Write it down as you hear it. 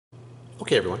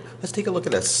Okay, everyone, let's take a look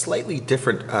at a slightly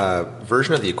different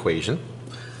version of the equation.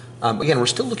 Again, we're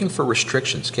still looking for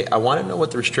restrictions. Okay, I want to know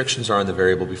what the restrictions are on the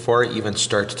variable before I even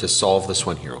start to solve this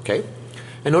one here, okay?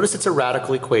 And notice it's a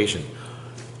radical equation.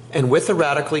 And with the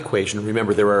radical equation,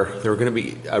 remember there are going to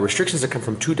be restrictions that come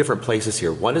from two different places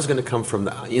here. One is going to come from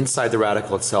inside the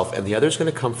radical itself, and the other is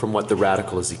going to come from what the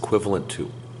radical is equivalent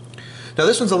to. Now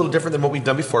this one's a little different than what we've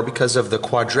done before because of the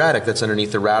quadratic that's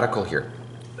underneath the radical here.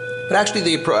 But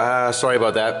actually, sorry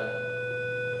about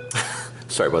that.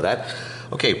 Sorry about that.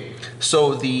 Okay,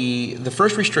 so the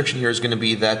first restriction here is going to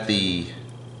be that the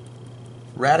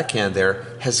radicand there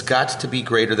has got to be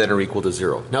greater than or equal to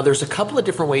 0. Now there's a couple of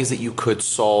different ways that you could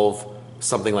solve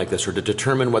something like this, or to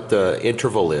determine what the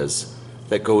interval is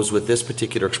that goes with this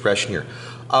particular expression here.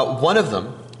 One of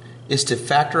them is to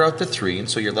factor out the 3, and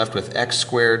so you're left with x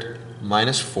squared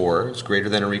minus 4 is greater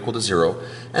than or equal to 0,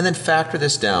 and then factor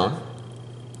this down,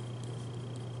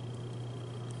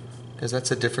 because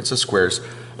that's a difference of squares.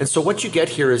 And so what you get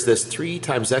here is this 3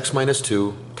 times x minus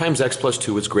 2 times x plus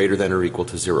 2 is greater than or equal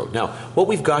to 0. Now, what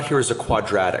we've got here is a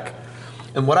quadratic.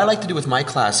 And what I like to do with my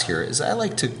class here is I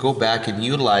like to go back and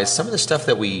utilize some of the stuff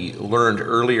that we learned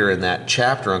earlier in that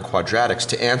chapter on quadratics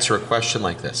to answer a question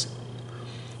like this.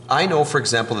 I know, for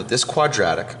example, that this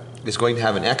quadratic is going to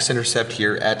have an x-intercept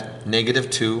here at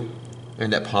 -2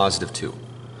 and at +2.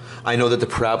 I know that the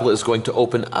parabola is going to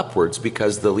open upwards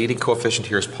because the leading coefficient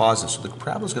here is positive. So the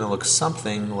parabola is going to look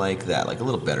something like that, like a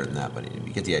little better than that, but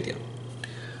you get the idea.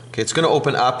 Okay, it's going to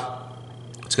open up.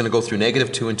 It's going to go through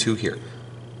 -2 and 2 here.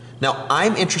 Now,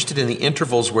 I'm interested in the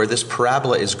intervals where this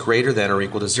parabola is greater than or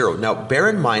equal to 0. Now, bear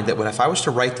in mind that if I was to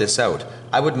write this out,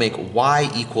 I would make y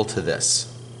equal to this.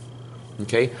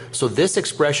 Okay, so this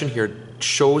expression here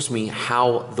shows me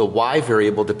how the y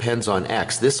variable depends on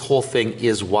x. This whole thing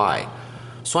is y.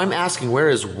 So I'm asking, where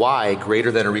is y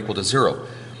greater than or equal to 0?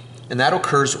 And that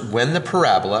occurs when the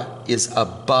parabola is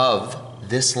above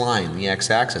this line, the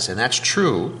x-axis. And that's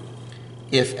true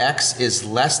if x is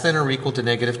less than or equal to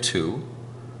 -2,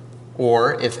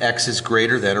 or if x is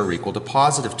greater than or equal to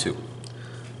 +2.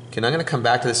 Okay, now I'm going to come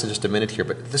back to this in just a minute here,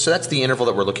 but so that's the interval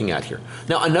that we're looking at here.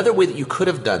 Now, another way that you could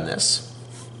have done this,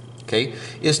 okay,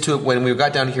 is to, when we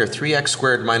got down here, 3x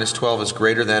squared minus 12 is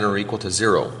greater than or equal to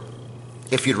 0.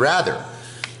 If you'd rather,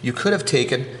 you could have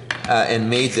taken and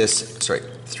made this,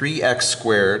 3x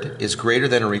squared is greater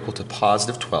than or equal to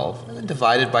 +12, and then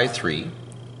divided by 3.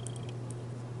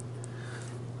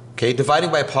 Okay,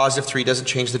 dividing by a +3 doesn't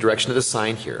change the direction of the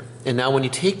sign here. And now when you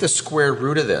take the square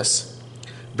root of this,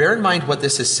 bear in mind what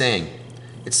this is saying.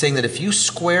 It's saying that if you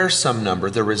square some number,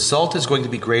 the result is going to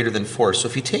be greater than 4. So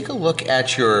if you take a look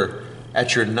at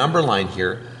your number line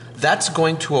here, that's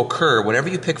going to occur whenever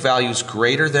you pick values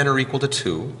greater than or equal to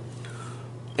 2.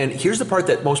 And here's the part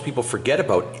that most people forget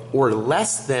about, or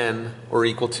less than or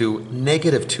equal to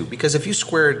 -2. Because if you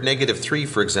squared -3,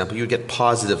 for example, you would get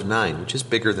 +9, which is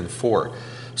bigger than 4.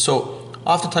 So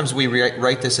oftentimes we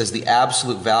write this as the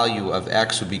absolute value of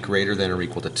x would be greater than or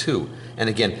equal to 2. And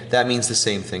again, that means the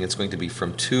same thing. It's going to be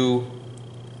from 2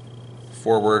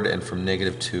 forward and from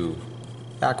 -2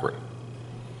 backward.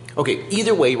 Okay,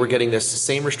 either way, we're getting this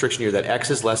same restriction here that x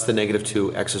is less than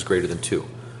 -2, x is greater than 2.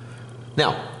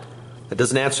 Now, that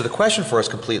doesn't answer the question for us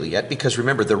completely yet, because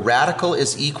remember, the radical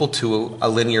is equal to a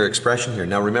linear expression here.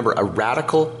 Now remember, a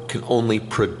radical can only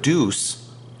produce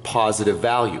positive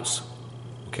values.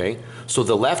 Okay? So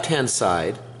the left-hand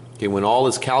side, okay, when all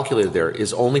is calculated there,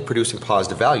 is only producing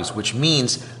positive values, which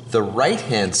means the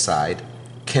right-hand side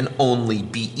can only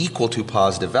be equal to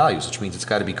positive values, which means it's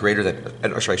got to be greater than,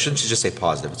 sorry, I shouldn't just say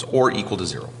positive, it's or equal to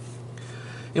 0.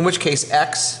 In which case,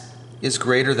 x is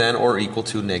greater than or equal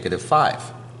to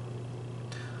 -5.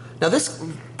 Now this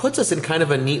puts us in kind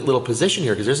of a neat little position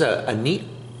here because there's a neat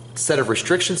set of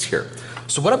restrictions here.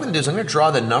 So what I'm going to do is I'm going to draw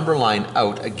the number line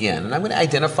out again, and I'm going to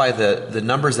identify the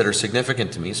numbers that are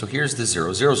significant to me. So here's the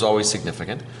 0. 0 is always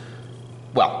significant.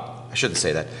 Well, I shouldn't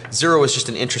say that. 0 is just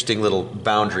an interesting little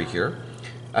boundary here.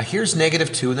 Here's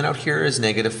 -2, and then out here is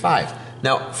 -5.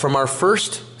 Now, from our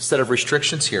first set of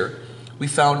restrictions here, we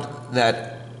found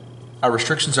that our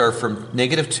restrictions are from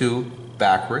 -2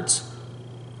 backwards,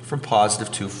 from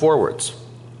 +2 forwards.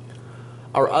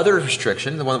 Our other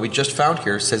restriction, the one that we just found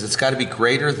here, says it's got to be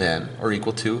greater than or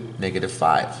equal to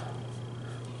 -5.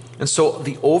 And so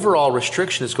the overall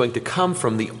restriction is going to come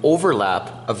from the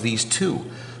overlap of these two.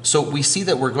 So we see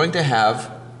that we're going to have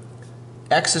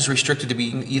x is restricted to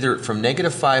being either from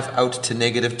 -5 out to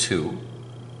 -2,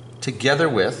 together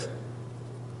with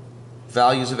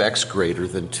values of x greater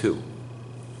than 2.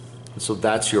 And so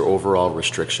that's your overall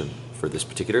restriction for this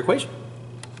particular equation.